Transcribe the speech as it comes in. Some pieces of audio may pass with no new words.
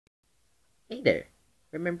Hey there,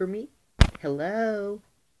 remember me? Hello,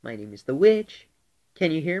 my name is the Witch.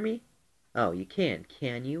 Can you hear me? Oh, you can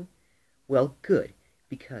you? Well, good,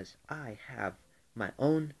 because I have my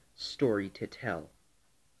own story to tell.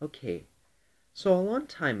 Okay, so a long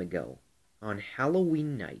time ago, on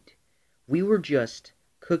Halloween night, we were just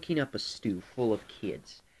cooking up a stew full of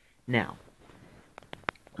kids. Now,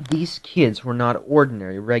 these kids were not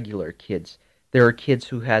ordinary, regular kids. There were kids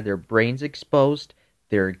who had their brains exposed,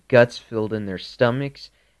 their guts filled in their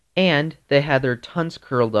stomachs, and they had their tongues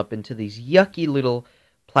curled up into these yucky little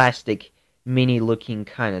plastic mini-looking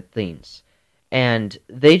kind of things. And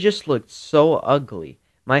they just looked so ugly.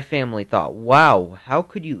 My family thought, wow, how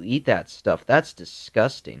could you eat that stuff? That's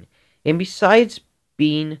disgusting. And besides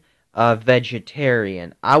being a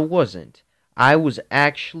vegetarian, I wasn't. I was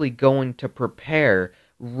actually going to prepare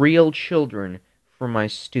real children for my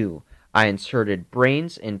stew. I inserted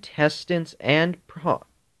brains, intestines, and possibly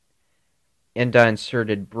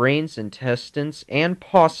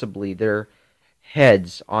their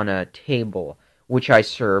heads on a table, which I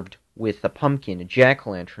served with a pumpkin, a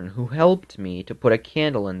jack-o'-lantern, who helped me to put a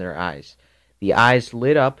candle in their eyes. The eyes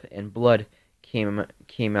lit up, and blood came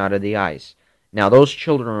out of the eyes. Now, those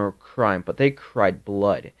children were crying, but they cried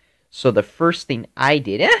blood. So the first thing I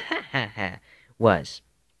did was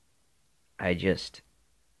I just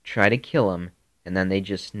tried to kill them, and then they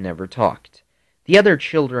just never talked. The other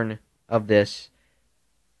children of this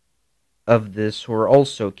were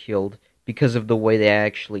also killed because of the way they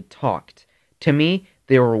actually talked. To me,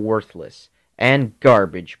 they were worthless and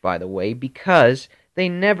garbage, by the way, because they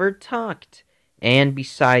never talked. And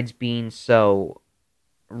besides being so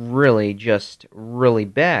really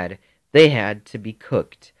bad, they had to be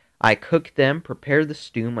cooked. I cooked them, prepared the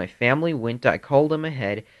stew, my family went, I called them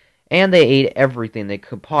ahead, and they ate everything they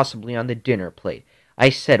could possibly on the dinner plate. I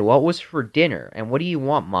said, what was for dinner, and what do you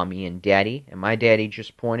want, Mommy and Daddy? And my daddy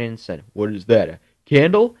just pointed and said, what is that, a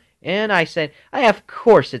candle? And I said, of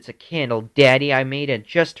course it's a candle, Daddy. I made it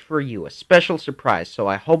just for you, a special surprise, so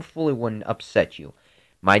I hopefully wouldn't upset you.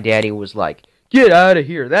 My daddy was like, get out of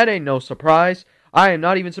here, that ain't no surprise. I am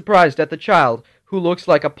not even surprised at the child who looks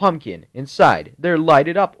like a pumpkin inside. They're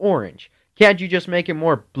lighted up orange. Can't you just make it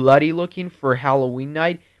more bloody looking for Halloween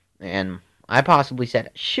night? And I possibly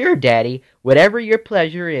said, sure, Daddy, whatever your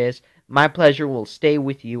pleasure is, my pleasure will stay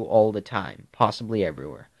with you all the time, possibly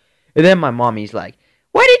everywhere. And then my mommy's like,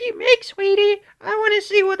 what did you make, sweetie? I want to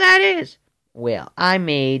see what that is. Well, I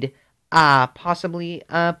made, possibly,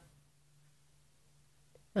 a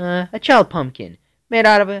child pumpkin, made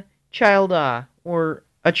out of a child, or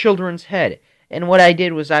a children's head. And what I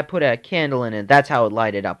did was I put a candle in it, that's how it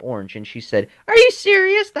lighted up orange. And she said, are you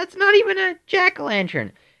serious? That's not even a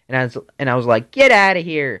jack-o'-lantern. And I was like, get out of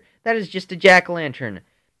here. That is just a jack-o'-lantern.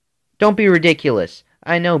 Don't be ridiculous.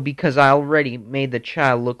 I know, because I already made the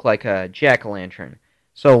child look like a jack-o'-lantern.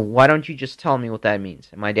 So why don't you just tell me what that means?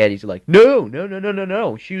 And my daddy's like,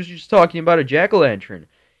 no. She was just talking about a jack-o'-lantern.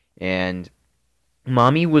 And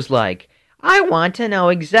Mommy was like, I want to know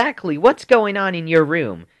exactly what's going on in your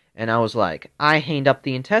room. And I was like, I hanged up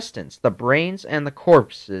the intestines, the brains, and the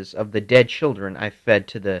corpses of the dead children I fed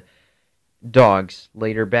to the dogs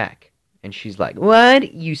later back. And she's like,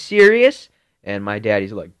 what? You serious? And my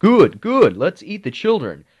daddy's like, good, let's eat the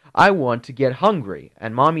children. I want to get hungry.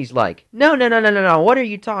 And Mommy's like, no, what are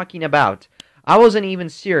you talking about? I wasn't even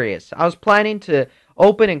serious. I was planning to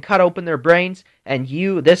open and cut open their brains, and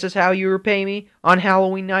this is how you repay me on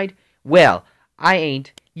Halloween night? Well, I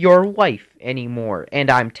ain't your wife anymore, and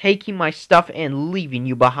I'm taking my stuff and leaving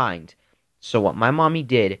you behind. So what my mommy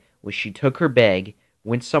did was she took her bag,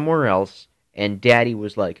 went somewhere else, and Daddy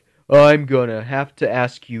was like, I'm gonna have to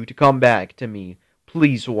ask you to come back to me.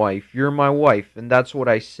 Please, wife, you're my wife. And that's what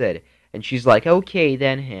I said. And she's like, okay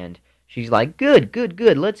then, and she's like, good,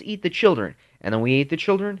 let's eat the children. And then we ate the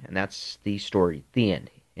children, and that's the story, the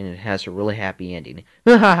end. And it has a really happy ending.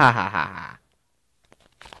 Ha ha ha ha ha.